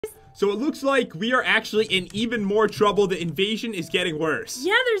So it looks like we are actually in even more trouble. The invasion is getting worse.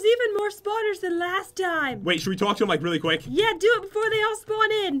 Yeah, there's even more spawners than last time. Wait, should we talk to him like really quick? Yeah, do it before they all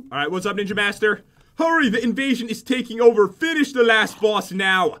spawn in. All right, what's up, Ninja Master? Hurry, the invasion is taking over. Finish the last boss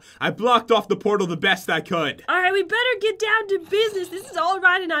now. I blocked off the portal the best I could. All right, we better get down to business. This is all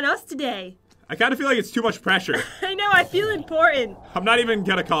riding on us today. I kind of feel like it's too much pressure. I know, I feel important. I'm not even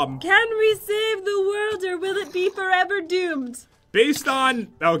gonna come. Can we save the world or will it be forever doomed? Based on...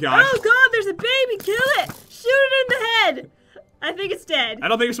 Oh, God. Oh, God, there's a baby. Kill it. Shoot it in the head. I think it's dead. I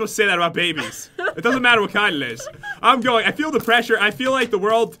don't think you're supposed to say that about babies. It doesn't matter what kind it is. I'm going. I feel the pressure. I feel like the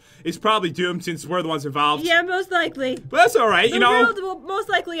world is probably doomed since we're the ones involved. Yeah, most likely. But that's all right, you know. The world will most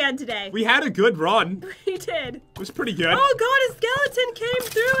likely end today. We had a good run. We did. It was pretty good. Oh, God, a skeleton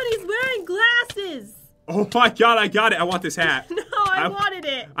came through and he's wearing glasses. Oh, my God, I got it. I want this hat. No, I wanted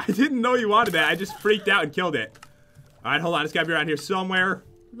it. I didn't know you wanted that. I just freaked out and killed it. All right, hold on. It's got to be around here somewhere.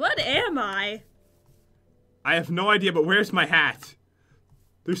 What am I? I have no idea, but where's my hat?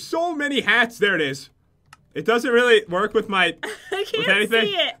 There's so many hats. There it is. It doesn't really work with my... I can't anything.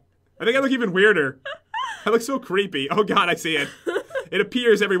 see it. I think I look even weirder. I look so creepy. Oh, God, I see it. It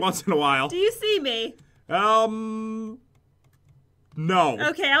appears every once in a while. Do you see me? No.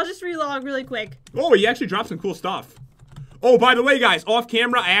 Okay, I'll just relog really quick. Oh, he actually dropped some cool stuff. Oh, by the way, guys, off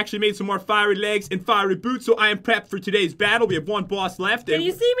camera, I actually made some more fiery legs and fiery boots, so I am prepped for today's battle. We have one boss left. Can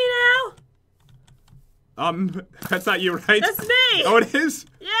you see me now? That's not you, right? That's me. Oh, it is?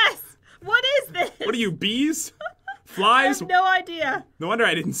 Yes. What is this? What are you, bees? I Flies? have no idea. No wonder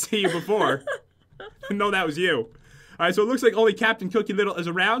I didn't see you before. Didn't know that was you. All right, so it looks like only Captain Cookie Little is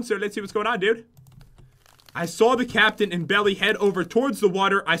around, so let's see what's going on, dude. I saw the captain and Belly head over towards the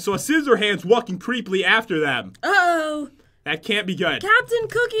water. I saw Scissorhands walking creepily after them. Uh-oh. That can't be good. Captain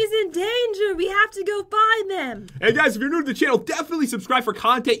Cookie's in danger. We have to go find them. Hey guys, if you're new to the channel, definitely subscribe for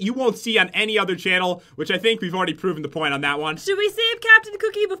content you won't see on any other channel, which I think we've already proven the point on that one. Should we save Captain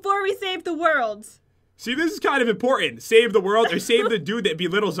Cookie before we save the world? See, this is kind of important. Save the world or save the dude that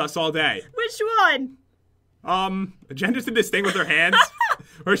belittles us all day. Which one? Jen did this thing with her hands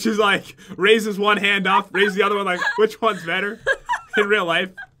where she's like, raises one hand up, raises the other one like, which one's better in real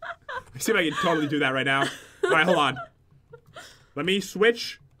life? Let me see if I can totally do that right now. All right, hold on. Let me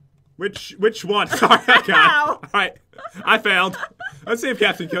switch. Which one? Sorry, I got it. All right, I failed. Let's save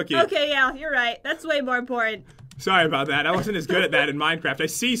Captain Cookie. Okay, yeah, you're right. That's way more important. Sorry about that. I wasn't as good at that in Minecraft. I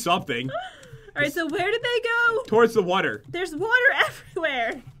see something. All right, so where did they go? Towards the water. There's water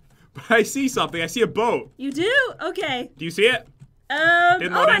everywhere. But I see something. I see a boat. You do? Okay. Do you see it? Oh,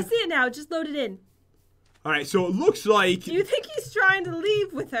 I see it now. It just loaded in. All right, so it looks like... Do you think he's trying to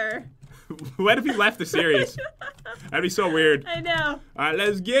leave with her? What if he left the series? That'd be so weird. I know. All right,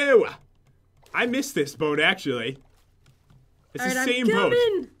 let's go. I missed this boat, actually. It's the same boat.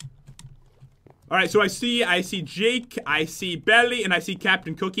 All right, so I see Jake, I see Belly, and I see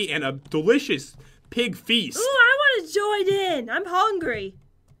Captain Cookie, and a delicious pig feast. Ooh, I want to join in. I'm hungry.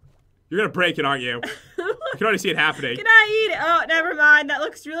 You're gonna break it, aren't you? I can already see it happening. Can I eat it? Oh, never mind. That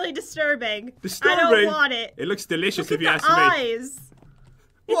looks really disturbing. Disturbing? I don't want it. It looks delicious Look if you at ask the me. eyes.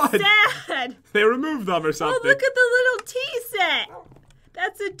 What? It's sad. They removed them or something. Oh, look at the little tea set.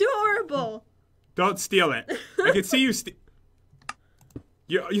 That's adorable. Don't steal it. I can see you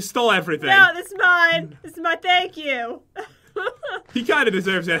you stole everything. No, this is mine. This is my thank you. He kind of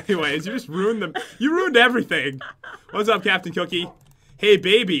deserves it anyways. You just ruined them. You ruined everything. What's up, Captain Cookie? Hey,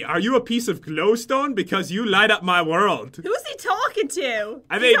 baby, are you a piece of glowstone? Because you light up my world. Who's he talking to?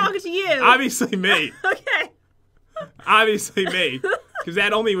 I He's mean, talking to you. Obviously me. Okay. Obviously me. Because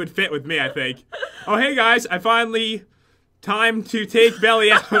that only would fit with me, I think. Oh, hey, guys. Time to take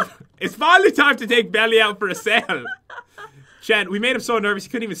Belly out. It's finally time to take Belly out for a sail. Jen, we made him so nervous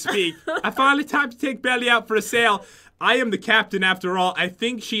he couldn't even speak. Finally time to take Belly out for a sail. I am the captain after all. I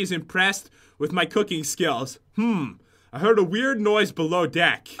think she is impressed with my cooking skills. I heard a weird noise below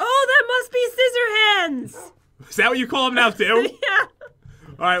deck. Oh, that must be Scissorhands. Is that what you call him now, too? Yeah.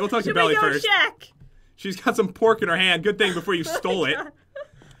 All right, we'll talk to Belly first. Check? She's got some pork in her hand. Good thing before you stole it.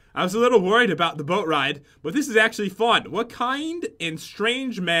 I was a little worried about the boat ride, but this is actually fun. What a kind and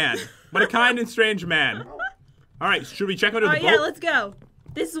strange man. All right, should we check under the boat? Yeah, let's go.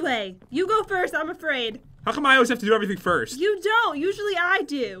 This way. You go first, I'm afraid. How come I always have to do everything first? You don't. Usually I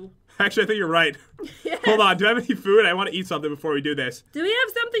do. Actually, I think you're right. Yes. Hold on, do I have any food? I want to eat something before we do this. Do we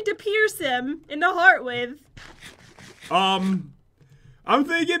have something to pierce him in the heart with? I'm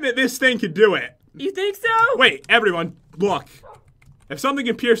thinking that this thing could do it. You think so? Wait, everyone, look. If something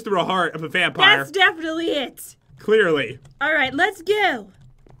can pierce through a heart of a vampire... That's definitely it. Clearly. All right, let's go.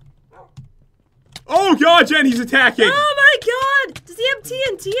 Oh god, Jen, he's attacking. Oh my god! Does he have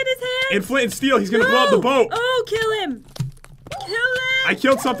TNT in his hand? And flint and steel, he's gonna blow up the boat. Oh, kill him! Kill him! I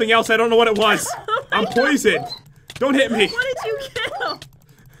killed something else, I don't know what it was. Oh my I'm poisoned. Don't hit me. What did you kill?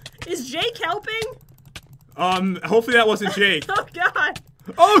 Is Jake helping? Hopefully that wasn't Jake. Oh god!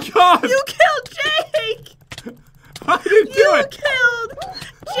 Oh god! You killed Jake! I didn't do You it! killed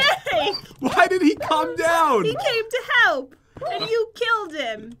Jake! Why did he come down? He came to help, and you killed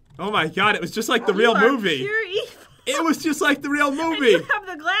him. Oh my god, it was just like the real You are movie. Pure evil. It was just like the real And movie. you have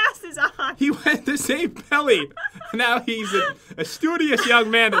the glasses on. He went to save Belly. Now he's a studious young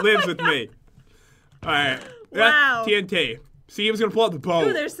man that lives with me. Alright. Wow. TNT. See, he was gonna pull out the boat.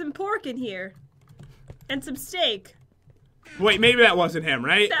 Ooh, there's some pork in here. And some steak. Wait, maybe that wasn't him,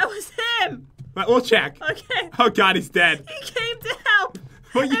 right? That was him. But we'll check. Okay. Oh god, he's dead. He came to help.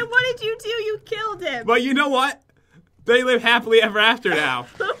 Well, you- And what did you do? You killed him. But you know what? They live happily ever after now.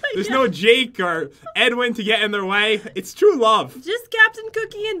 Oh my There's God. no Jake or Edwin to get in their way. It's true love. Just Captain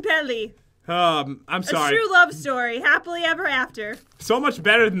Cookie and Belly. I'm A sorry. true love story. Happily ever after. So much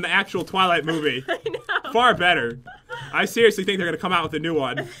better than the actual Twilight movie. I know. Far better. I seriously think they're gonna come out with a new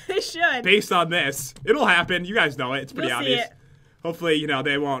one They should. based on this. It'll happen. You guys know it. It's pretty You'll see obvious. it. Hopefully,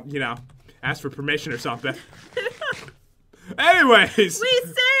 they won't, ask for permission or something. Anyways. We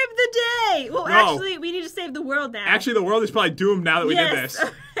saved the day. Well, No. actually, we need to save the world now. Actually, the world is probably doomed now that we did yes.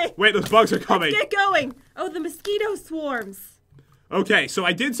 this. Alright. Wait, those bugs are coming. Get going. Oh, the mosquito swarms. Okay, so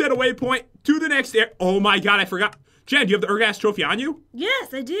I did set a waypoint to the next air. Oh my god, I forgot. Jen, do you have the Ergas trophy on you?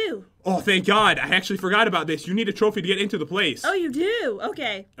 Yes, I do. Oh, thank god. I actually forgot about this. You need a trophy to get into the place. Oh, you do?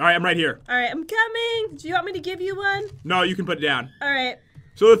 Okay. Alright, I'm right here. All right, I'm coming. Do you want me to give you one? No, you can put it down. All right.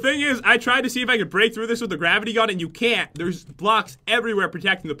 So the thing is, I tried to see if I could break through this with the gravity gun, and you can't. There's blocks everywhere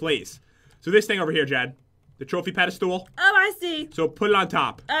protecting the place. So this thing over here, Jen, the trophy pedestal. Oh, I see. So put it on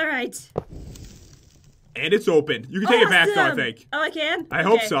top. All right. And it's open. You can take it back, though, I Awesome. think. Oh, I can? I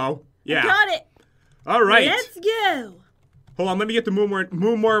hope Okay. so. Yeah. Got it. All right. Let's go. Hold on, let me get the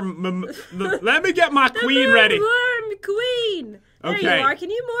let me get my queen ready. Worm queen. There Okay. you are. Can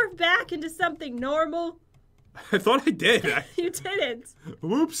you morph back into something normal? I thought I did. You didn't.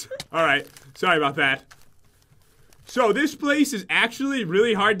 Whoops. All right. Sorry about that. So this place is actually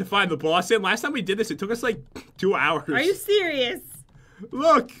really hard to find the boss in. Last time we did this, it took us like 2 hours. Are you serious?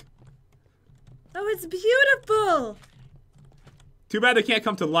 Look. Oh, it's beautiful. Too bad they can't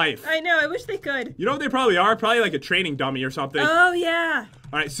come to life. I know. I wish they could. You know what they probably are? Probably like a training dummy or something. Oh, yeah.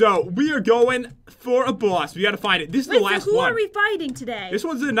 All right, so we are going for a boss. We got to find it. This is Wait, the last so who one. are we fighting today? This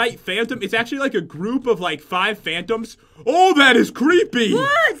one's the Night Phantom. It's actually like a group of like 5 phantoms. Oh, that is creepy.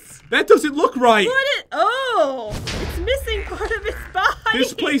 What? That doesn't look right. What is... Oh, it's missing part of its body.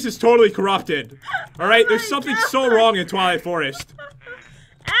 This place is totally corrupted. All right, there's my something God. so wrong in Twilight Forest.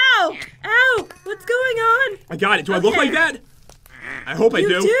 Ow! Ow! What's going on? I got it. Do I look Okay. like that? I hope I You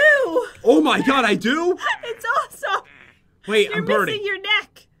do. do! Oh my god, I do? It's awesome! Wait, You're I'm burning. missing your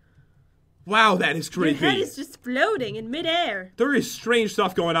neck. Wow, that is Your head creepy. is just floating in midair. There is strange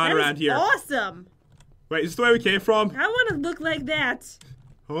stuff going on That around is here. awesome. Wait, is this the way we came from? I want to look like that.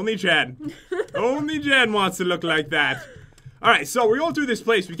 Only Jen. Only Jen wants to look like that. Alright, so we're going through this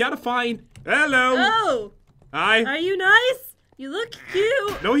place. We gotta find... Hello. Oh, Hi. are you nice? You look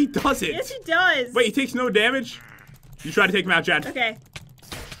cute. No, he doesn't. Yes, he does. Wait, he takes no damage? You try to take him out, Jen. Okay.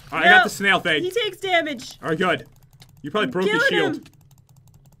 Alright, I No, got the snail thing. He takes damage. Alright, good. You probably broke his Killing shield. him.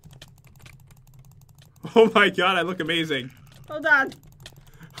 Oh my god, I look amazing. Hold on.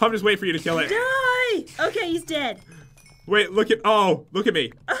 I'm just waiting for you to kill it. Die! Okay, he's dead. Wait, look at me. Oh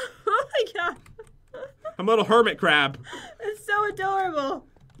my god. I'm a little hermit crab. That's so adorable.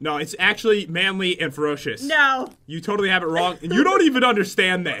 No, it's actually manly and ferocious. No. You totally have it wrong, and you don't even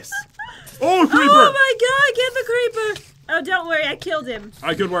understand this. Oh, creeper! Oh my god, get the creeper. Oh, don't worry, I killed him.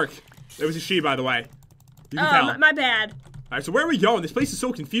 Alright, good work. It was a she, by the way. You can Oh, tell. my bad. Alright, so where are we going? This place is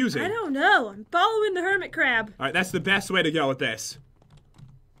so confusing. I don't know. I'm following the hermit crab. Alright, that's the best way to go with this.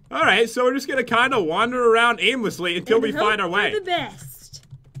 Alright, so we're just gonna kind of wander around aimlessly until And we hope find our for way. the best.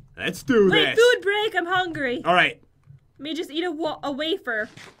 Let's do Wait, this. food break. I'm hungry. Alright. Let me just eat a wafer.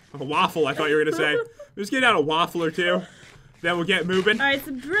 A waffle, I thought you were gonna say. Just get out a waffle or two. Then we'll get moving. All right,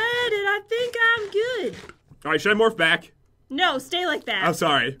 some bread, and I think I'm good. Alright, should I morph back? No, stay like that. I'm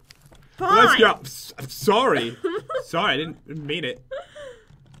sorry. Fine. Let's go. I'm sorry. Sorry, I didn't mean it.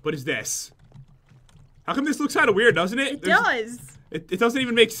 What is this? How come this looks kind of weird, doesn't it? It does. It doesn't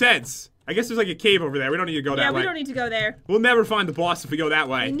even make sense. I guess there's like a cave over there. We don't need to go Yeah, that way. we don't need to go there. We'll never find the boss if we go that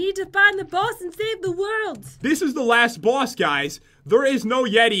We way. need to find the boss and save the world. This is the last boss, guys. There is no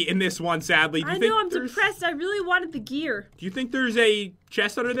Yeti in this one, sadly. Do you I think know I'm there's- depressed. I really wanted the gear. Do you think there's a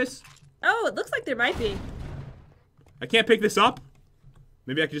chest under this? Oh, it looks like there might be. I can't pick this up.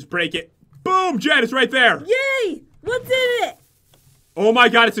 Maybe I can just break it. Boom, Jen, it's right there. Yay! What's in it? Oh my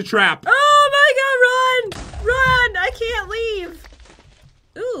god, it's a trap. Oh my god, run! Run! I can't leave.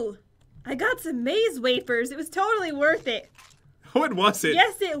 Ooh, I got some maze wafers. It was totally worth it. Oh, it wasn't.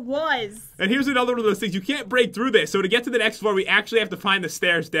 Yes, it was. And here's another one of those things. You can't break through this. So to get to the next floor, we actually have to find the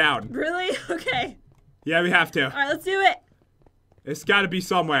stairs down. Really? Okay. Yeah, we have to. All right, let's do it. It's got to be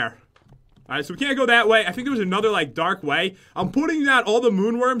somewhere. All right, so we can't go that way. I think there was another, like, dark way. I'm putting down all the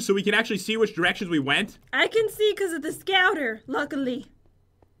moonworms so we can actually see which directions we went. I can see because of the scouter, luckily.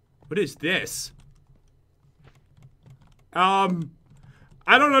 What is this?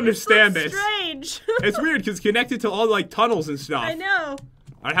 I don't understand this. Strange. It's weird because it's connected to all, like, tunnels and stuff. I know. All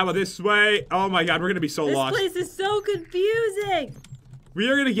right, how about this way? Oh, my God, we're going to be so lost. This place is so confusing. We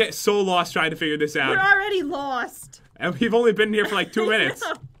are going to get so lost trying to figure this out. We're already lost. And we've only been here for, like, 2 minutes.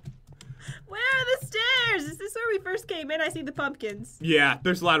 Where are the stairs? Is this where we first came in? I see the pumpkins. Yeah,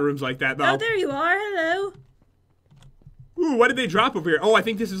 there's a lot of rooms like that, though. Oh, there you are. Hello. Ooh, what did they drop over here? Oh, I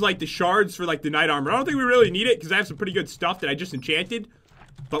think this is like the shards for like the night armor. I don't think we really need it because I have some pretty good stuff that I just enchanted.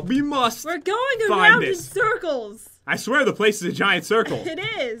 But we must. We're going find around in this. circles. I swear the place is a giant circle. It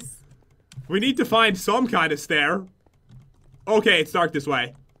is. We need to find some kind of stair. Okay, it's dark this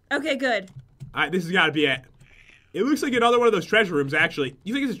way. Okay, good. All right, this has got to be it. It looks like another one of those treasure rooms, actually.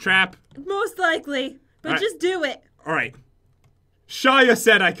 You think it's a trap? Most likely. But All right. just do it. All right. Shia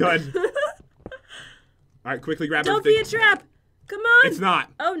said I could. All right, quickly grab Don't everything. be a trap. Come on. It's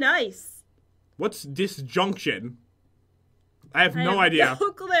not. Oh, nice. What's disjunction? I have no I idea. have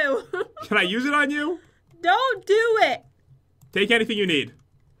no clue. Can I use it on you? Don't do it. Take anything you need.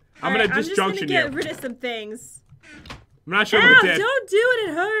 I'm All gonna right, disjunction I'm just gonna get you. rid of some things. I'm not sure Ow, what it did. don't do it.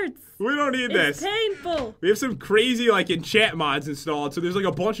 It hurts. We don't need It's this. painful. We have some crazy like enchant mods installed, so there's like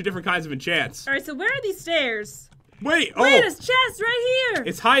a bunch of different kinds of enchants. All right, so where are these stairs? Wait, Wait, oh, there's chest right here.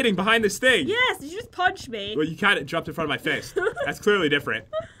 it's hiding behind this thing. Yes, did you just punch me? Well, you kind of jumped in front of my face. That's clearly different.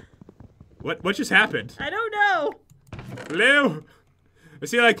 What just happened? I don't know. Hello? I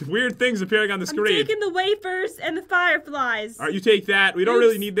see like weird things appearing on the I'm screen. taking the wafers and the fireflies. All right, you take that. We don't Oops.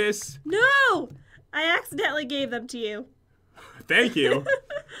 really need this. No! I accidentally gave them to you. Thank you.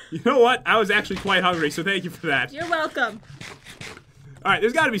 You know what? I was actually quite hungry, so thank you for that. You're welcome. All right,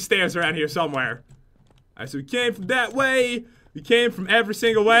 there's got to be stairs around here somewhere. All right, so we came from that way. We came from every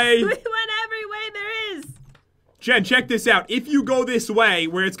single way. We went every way there is. Jen, check this out. If you go this way,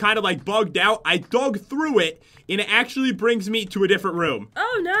 where it's kind of like bugged out, I dug through it, and it actually brings me to a different room.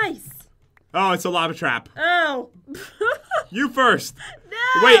 Oh, nice. Oh, it's a lava trap. Oh. You first.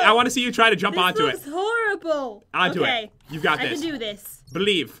 No. Wait, I want to see you try to jump This onto looks it. horrible. Onto okay. it. You've got I this. can do this.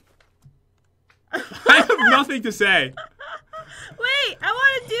 Believe. I have nothing to say. Wait, I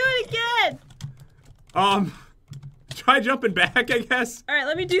want to do it again. Try jumping back, I guess. All right,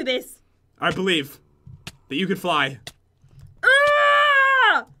 let me do this. I believe that you can fly.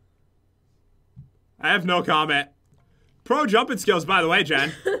 Ah! I have no comment. Pro jumping skills, by the way,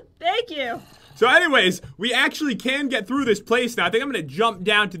 Jen. Thank you. So anyways, we actually can get through this place now. I think I'm going to jump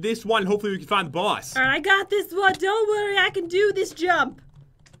down to this one. Hopefully we can find the boss. All right, I got this one. Don't worry, I can do this jump.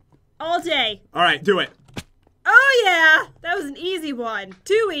 All day. All right, do it. Oh, yeah. That was an easy one.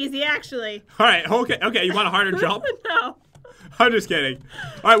 Too easy, actually. All right, okay. You want a harder jump? No. I'm just kidding.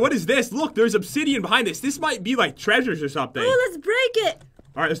 All right, what is this? Look, there's obsidian behind this. This might be like treasures or something. Oh, let's break it.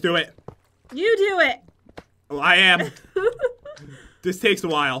 All right, let's do it. You do it. Oh, I am. This takes a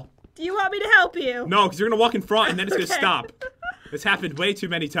while. Do you want me to help you? No, because you're going to walk in front and then it's going to Okay. stop. This happened way too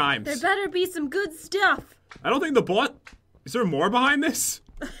many times. There better be some good stuff. I don't think the boss... Is there more behind this?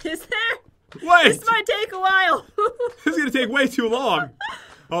 Is there? Wait! This might take a while. This is going to take way too long.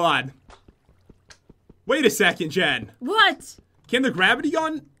 Hold on. Wait a second, Jen. What? Can the gravity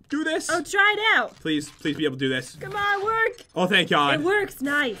gun do this? Oh, try it out. Please be able to do this. Come on, work. Oh, thank God. It works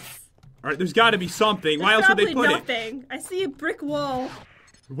nice. All right, there's got to be something. Why There's else would they probably put nothing. I see a brick wall. it?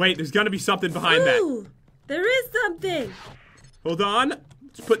 Wait, there's got to be something behind that. Ooh, there is something. Hold on.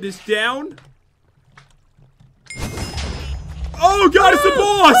 Let's put this down. Oh, God, it's the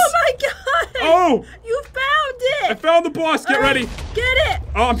boss! Oh, my God. Oh! You found I it. found the boss. Get All right, ready. Get it.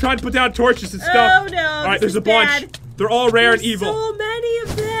 Oh, I'm trying to put down torches and stuff. Oh, no. All right, this there's a is bunch. bad. They're all rare and There's evil. so many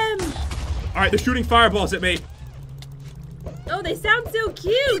of them. All right, they're shooting fireballs at me. Oh, they sound so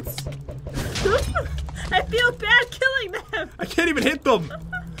cute. I feel bad killing them. I can't even hit them.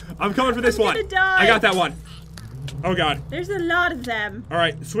 I'm coming for this I'm one. gonna die. I got that one. Oh, God. There's a lot of them. All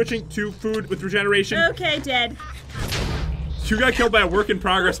right, switching to food with regeneration. Okay, dead. You got killed by a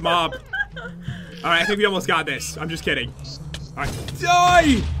work-in-progress mob. All right, I think we almost got this. I'm just kidding. All right,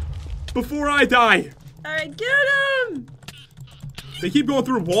 die! before I die. Alright, get him! They keep going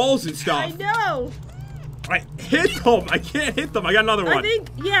through walls and stuff. I know. Alright, hit them. I can't hit them. I got another one. I think,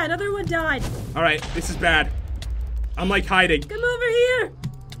 yeah, another one died. Alright, this is bad. I'm like hiding. Come over here.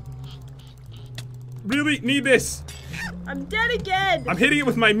 Really need this. I'm dead again. I'm hitting it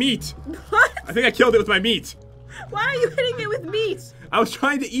with my meat. What? I think I killed it with my meat. Why are you hitting it with meat? I was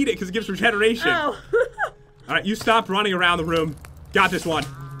trying to eat it because it gives regeneration. Oh. Alright, you stop running around the room. Got this one.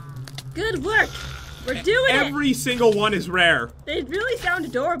 Good work. We're doing it. Every single one is rare. They really sound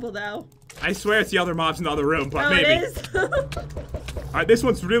adorable, though. I swear it's the other mobs in the other room, but Oh, maybe. it is? Alright, this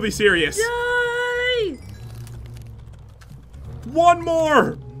one's really serious. Die! One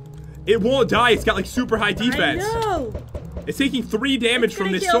more! It won't die. It's got like super high I defense. know. It's taking 3 damage It's from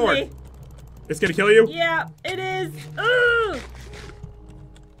gonna this kill sword. me. It's gonna kill you? Yeah, it is. Ugh.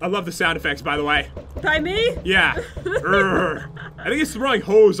 I love the sound effects, by the way. By me? Yeah. Urgh. I think it's throwing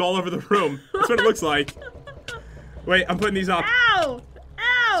hose all over the room. That's what it looks like. Wait, I'm putting these up Ow!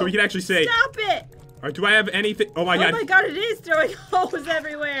 Ow! so we can actually see. Stop it! Alright, do I have anything? Oh my Oh god. my god, it is throwing holes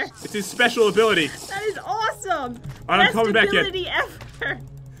everywhere. It's his special ability. That is awesome. I'm Best coming back in. ability ever.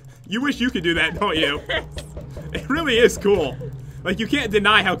 You wish you could do that, don't you? Yes. It really is cool. Like, you can't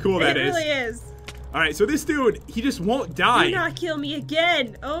deny how cool that It is. really is. Alright, so this dude, he just won't Do die. not kill me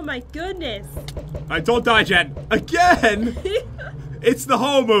again. Oh my goodness. Alright, don't die, Jen. Again? It's the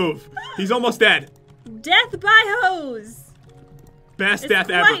hoe move. He's almost dead. Death by hose. Best It's death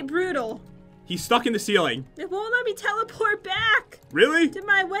quite ever. brutal. He's stuck in the ceiling. It won't let me teleport back Really? to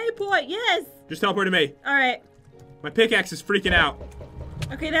my waypoint. Yes. Just teleport to me. All right. My pickaxe is freaking out.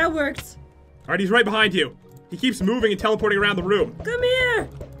 Okay, that worked. Alright, he's right behind you. He keeps moving and teleporting around the room. Come here.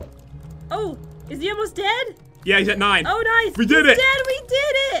 Oh, is he almost dead? Yeah, he's at 9. Oh, nice. We did He's it. Dead. We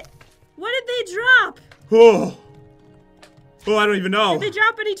did it. What did they drop? Oh. Oh, I don't even know. Did they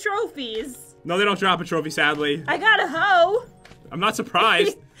drop any trophies? No, they don't drop a trophy, sadly. I got a hoe. I'm not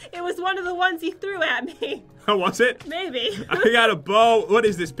surprised. It was one of the ones he threw at me. How was it? Maybe. I got a bow. What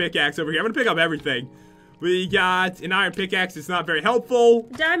is this pickaxe over here? I'm gonna pick up everything. We got an iron pickaxe. It's not very helpful.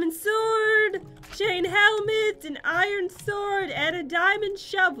 Diamond sword, chain helmet, an iron sword, and a diamond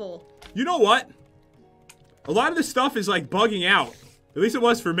shovel. You know what? A lot of this stuff is like bugging out. At least it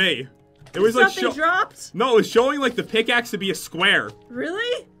was for me. It was like Something dropped? No, it was showing like the pickaxe to be a square.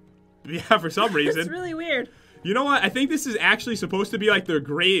 Really? Yeah, for some That's reason. really weird. You know what? I think this is actually supposed to be like their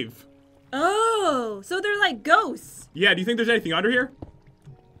grave. Oh, so they're like ghosts. Yeah, do you think there's anything under here?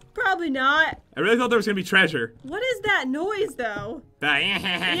 Probably not. I really thought there was gonna be treasure. What is that noise, though? Yeah,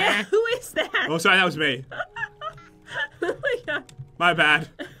 Yeah. who is that? Oh, sorry, that was me. Oh my god. My bad.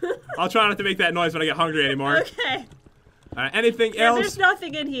 I'll try not to make that noise when I get hungry anymore. Okay. Anything Yeah, else? there's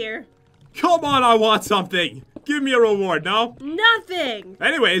nothing in here. Come on, I want something. Give me a reward, no? Nothing.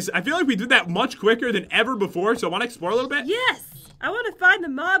 Anyways, I feel like we did that much quicker than ever before, so I want to explore a little bit. Yes. I want to find the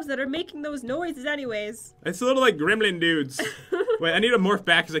mobs that are making those noises anyways. It's a little like gremlin dudes. Wait, I need to morph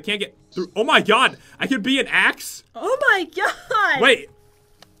back because I can't get through. Oh my god, I could be an axe? Oh my god. Wait,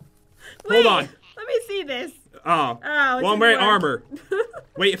 hold on. Let me see this. Oh, it well, I'm didn't wearing work. armor.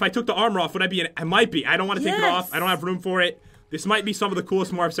 Wait, if I took the armor off, would I be an... I might be. I don't want to take it off. Yes. I don't have room for it. This might be some of the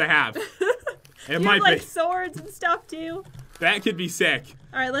coolest morphs I have. It You might have like be. swords and stuff too. That could be sick.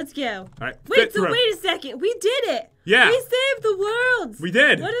 All right, let's go. All right, Wait, fit so through. wait a second. We did it. Yeah. We saved the world. We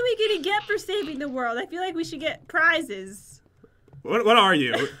did. What are we gonna get for saving the world? I feel like we should get prizes. What are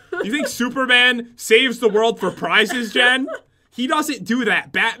you? You think Superman saves the world for prizes, Jen? He doesn't do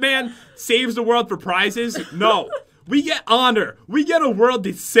that. Batman saves the world for prizes? No. We get honor. We get a world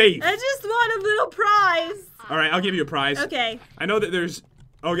that's safe. I just want a little prize. All right, I'll give you a prize. Okay. I know that there's...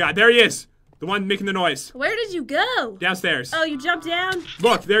 Oh, God, there he is. The one making the noise. Where did you go? Downstairs. Oh, you jumped down?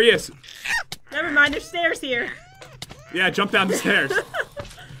 Look, there he is. Never mind, there's stairs here. Yeah, jump down the stairs.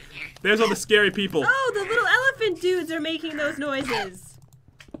 There's all the scary people. Oh, the little elephant dudes are making those noises.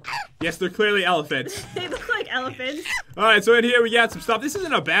 Yes, they're clearly elephants. They look like elephants. All right, so in here we got some stuff. This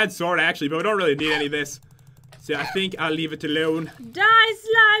isn't a bad sword, actually, but we don't really need any of this. So I think I'll leave it alone. Die,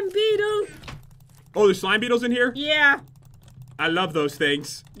 slime beetle. Oh, there's slime beetles in here? Yeah. I love those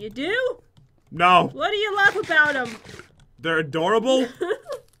things. You do? No, What do you love about them? they're adorable.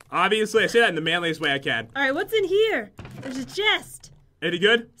 Obviously, I say that in the manliest way I can. All right, what's in here? There's a chest. Any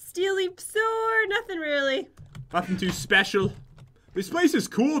good? Steely sword. Nothing really. Nothing too special. This place is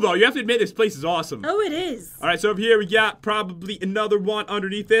cool, though. You have to admit this place is awesome. Oh, it is. All right, so over here we got probably another one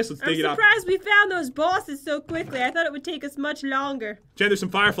underneath this. Let's I'm dig it up. surprised we found those bosses so quickly. I thought it would take us much longer. Jen, there's some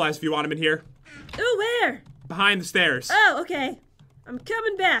fireflies if you want them in here. Oh, where? Behind the stairs. Oh, okay. I'm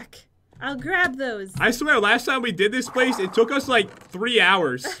coming back. I'll grab those. I swear, last time we did this place, it took us like 3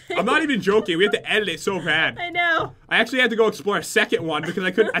 hours. I'm not even joking. We had to edit it so bad. I know. I actually had to go explore a second one because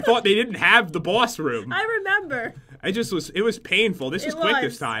I thought they didn't have the boss room. I remember. It was painful. This was quick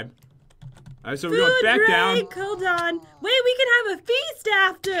this time. All right, so we're Food going back down. break. Hold on. Wait, we can have a feast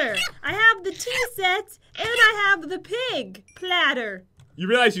after. I have the tea set and I have the pig platter. You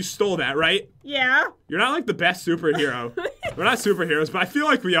realize you stole that, right? Yeah. You're not like the best superhero. We're not superheroes, but I feel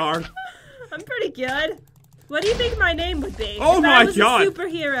like we are. I'm pretty good. What do you think my name would be? Oh if my I was God. a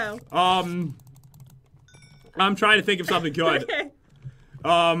superhero. I'm trying to think of something good. Okay.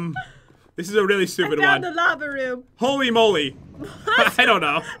 This is a really stupid I found one. the lava room. Holy moly. What? I don't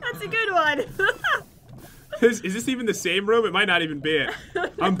know. That's a good one. Is this even the same room? It might not even be it.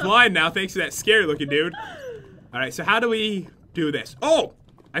 I'm blind now thanks to that scary looking dude. All right, so how do we do this? Oh,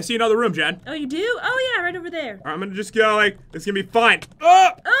 I see another room, Jen. Oh, you do? Oh, yeah, right over there. All right, I'm going to just go like, it's going to be fine. Oh,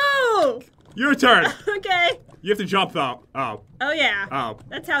 Oh! your turn. Okay. You have to jump though. Oh, Oh, yeah. oh,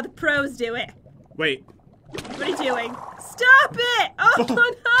 That's how the pros do it. wait. What are you doing? Stop it! Oh,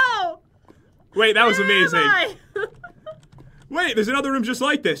 no! Wait, that was Where amazing. am I? Wait, there's another room just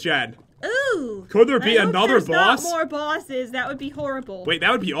like this, Jen. Ooh. Could there be I hope another there's boss? Not more bosses. That would be horrible. Wait,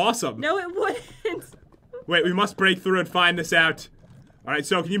 that would be awesome. No, it wouldn't. Wait, we must break through and find this out. All right,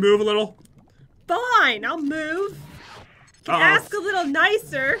 so can you move a little? Fine, I'll move. Uh-oh. Ask a little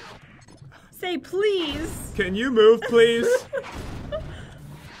nicer. Say please. Can you move, please?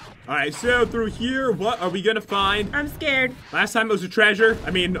 All right, so through here, what are we gonna find? I'm scared. Last time it was a treasure.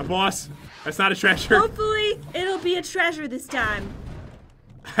 I mean, a boss. That's not a treasure. Hopefully, it'll be a treasure this time.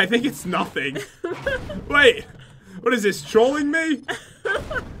 I think it's nothing. Wait, what is this, trolling me?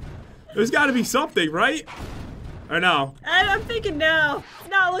 There's gotta be something, right? Or no? I'm thinking no. It's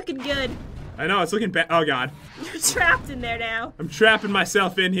not looking good. I know, it's looking bad. Oh, God. You're trapped in there now. I'm trapping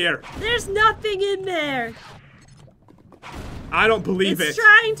myself in here. There's nothing in there. I don't believe It's it.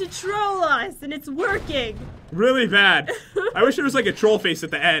 trying to troll us, and it's working. Really bad. I wish there was like a troll face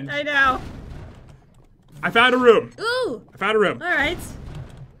at the end. I know. I found a room. Ooh. I found a room. All right.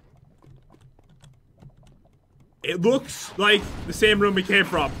 It looks like the same room we came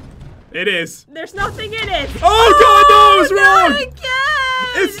from. It is. There's nothing in it. Oh, God, no, it was not wrong.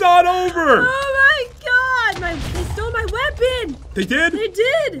 again. It's not over. Oh my God! They stole my weapon. They did? They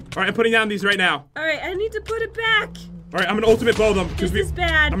did. All right, I'm putting down these right now. All right, I need to put it back. All right, I'm gonna ultimate bow them. This is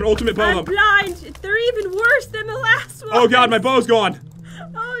bad. I'm gonna ultimate bow I'm them. blind. They're even worse than the last one. Oh, God, my bow's gone.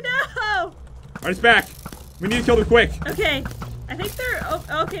 Oh no. All right, it's back. We need to kill them quick. Okay. I think they're. Oh,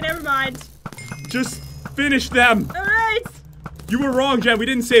 okay, never mind. Just finish them. All right. You were wrong, Jen. We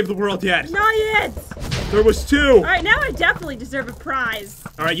didn't save the world yet. Not yet. There was 2. All right, now I definitely deserve a prize.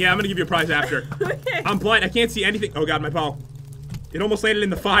 All right, yeah, I'm gonna give you a prize after. Okay. I'm blind. I can't see anything. Oh, God, my bow. It almost landed in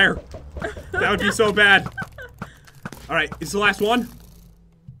the fire. That would be so bad. All right, is the last one?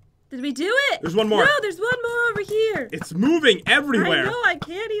 Did we do it? There's one more. No, there's one more over here. It's moving everywhere. I know. I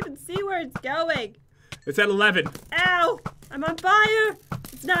can't even see where it's going. It's at 11. Ow! I'm on fire.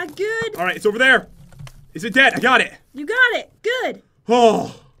 It's not good. All right, it's over there. Is it dead? I got it. You got it. Good.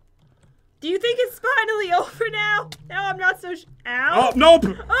 Oh. Do you think it's finally over now? Now I'm not so. Ow! Oh, nope.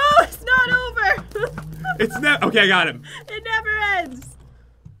 Oh, it's not over. It's not. Okay, I got him. It never ends.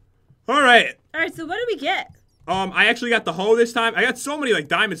 All right. All right. So what do we get? I actually got the hoe this time. I got so many like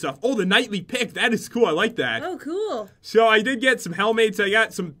diamond stuff. Oh, the nightly pick. That is cool. I like that. Oh, cool. So I did get some helmets. I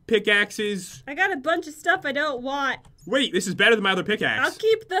got some pickaxes. I got a bunch of stuff I don't want. Wait, this is better than my other pickaxe. I'll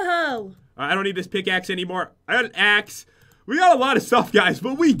keep the hoe. I don't need this pickaxe anymore. I got an axe. We got a lot of stuff, guys,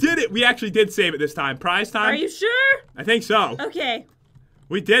 but we did it. We actually did save it this time. Prize time? Are you sure? I think so. Okay.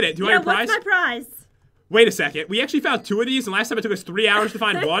 We did it. Do you Yeah, want a prize? what's my prize? Wait a second. We actually found 2 of these, and last time it took us 3 hours to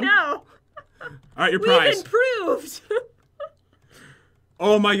find one. No. All right, your We've prize. improved.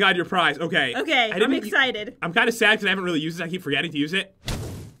 Oh my God, your prize. Okay. Okay, I'm excited. I'm kind of sad because I haven't really used it. I keep forgetting to use it.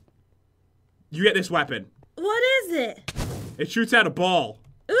 You get this weapon. What is it? It shoots out a ball.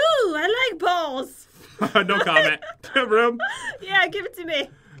 Ooh, I like balls. No comment. Room. Yeah, give it to me.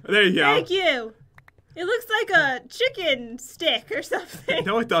 There you go. Thank you. It looks like a chicken stick or something.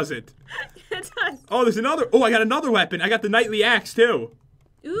 No, it doesn't. It does. Oh, there's another. Oh, I got another weapon. I got the knightly axe too.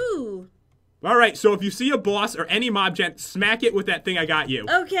 Ooh. All right, so if you see a boss or any mob gent, smack it with that thing I got you.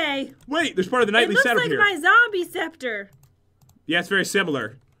 Okay. Wait, there's part of the It nightly looks setup like here. my zombie scepter. Yeah, it's very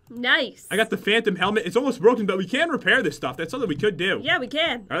similar. Nice. I got the phantom helmet. It's almost broken, but we can repair this stuff. That's something we could do. Yeah, we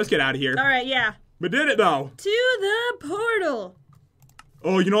can. All right, let's get out of here. All right, yeah. We did it though. To the portal.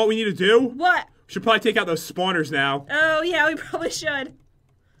 Oh, you know what we need to do? What? We should probably take out those spawners now. Oh, yeah, we probably should.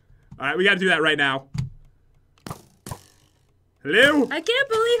 All right, we got to do that right now. Hello? I can't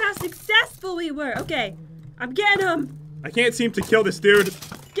believe how successful we were. Okay, I'm getting him. I can't seem to kill this dude.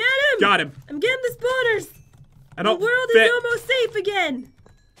 Get him. Got him. I'm getting the spawners. I don't The world fit. is almost safe again.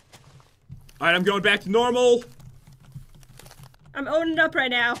 Alright, I'm going back to normal. I'm owning up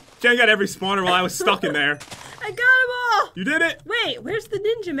right now. Jen got every spawner while I was stuck in there. I got them all. You did it? Wait, where's the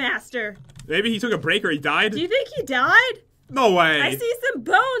Ninja Master? Maybe he took a break or he died? Do you think he died? No way. I see some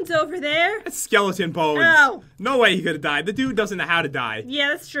bones over there. That's skeleton bones. Oh. No way he could have died. The dude doesn't know how to die. Yeah,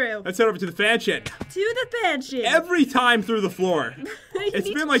 that's true. Let's head over to the fan shed. To the mansion. Every time through the floor. It's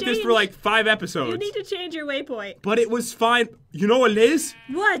been like this for like 5 episodes. You need to change your waypoint. But it was fine. You know what it is?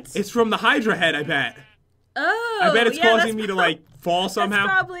 What? It's from the Hydra head, I bet. Oh. I bet it's yeah, causing me to like fall somehow.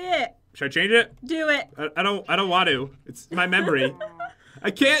 That's probably it. Should I change it? Do it. I don't want to. It's my memory.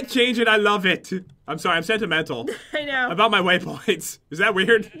 I can't change it. I love it. I'm sorry. I'm sentimental I know. about my waypoints. Is that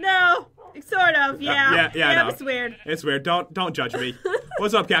weird? No. Sort of. Yeah. yeah, I know. It's weird. It's weird. Don't judge me.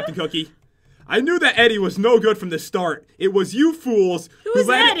 What's up, Captain Cookie? I knew that Eddie was no good from the start. It was you fools Who's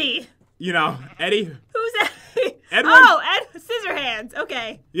who let it- Eddie? you know, Eddie. Who's Eddie? Edwin? Oh, Scissorhands.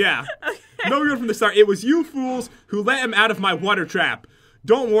 Okay. Yeah. No good from the start. It was you fools who let him out of my water trap.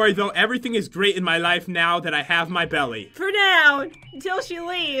 Don't worry though, everything is great in my life now that I have my belly. For now, until she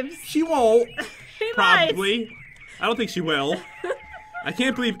leaves. She won't. She might. Probably. I don't think she will. I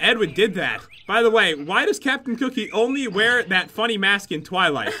can't believe Edwin did that. By the way, why does Captain Cookie only wear that funny mask in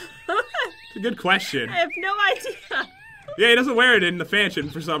Twilight? It's a good question. I have no idea. Yeah, he doesn't wear it in the fashion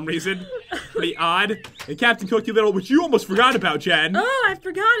for some reason. Pretty odd. And Captain Cookie Little, which you almost forgot about, Jen. Oh, I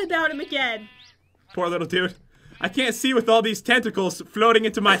forgot about him again. Poor little dude. I can't see with all these tentacles floating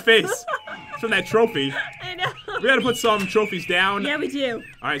into my face. It's from that trophy. I know. We gotta put some trophies down. Yeah, we do.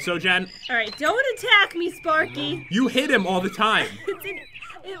 Alright, so Jen, Alright, don't attack me, Sparky. you hit him all the time.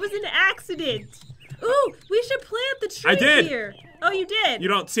 It was an accident. Ooh, we should plant the tree I did. here. Oh, you did? You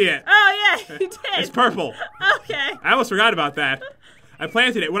don't see it. Oh, yeah, you did. It's purple. Okay. I almost forgot about that. I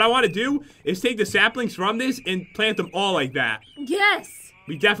planted it. What I want to do is take the saplings from this and plant them all like that. Yes.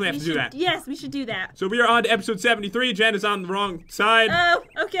 We definitely have to do that. Yes, we should do that. So we are on to episode 73. Jen is on the wrong side. Oh,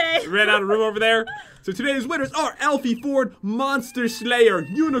 okay. Ran out of room over there. So today's winners are Alfie Ford, Monster Slayer,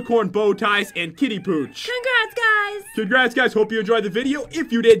 Unicorn Bow Ties, and Kitty Pooch. Congrats, guys. Congrats, guys. Hope you enjoyed the video.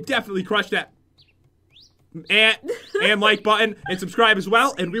 If you did, definitely crush that and like button and subscribe as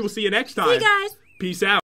well. And we will see you next time. See you guys. Peace out.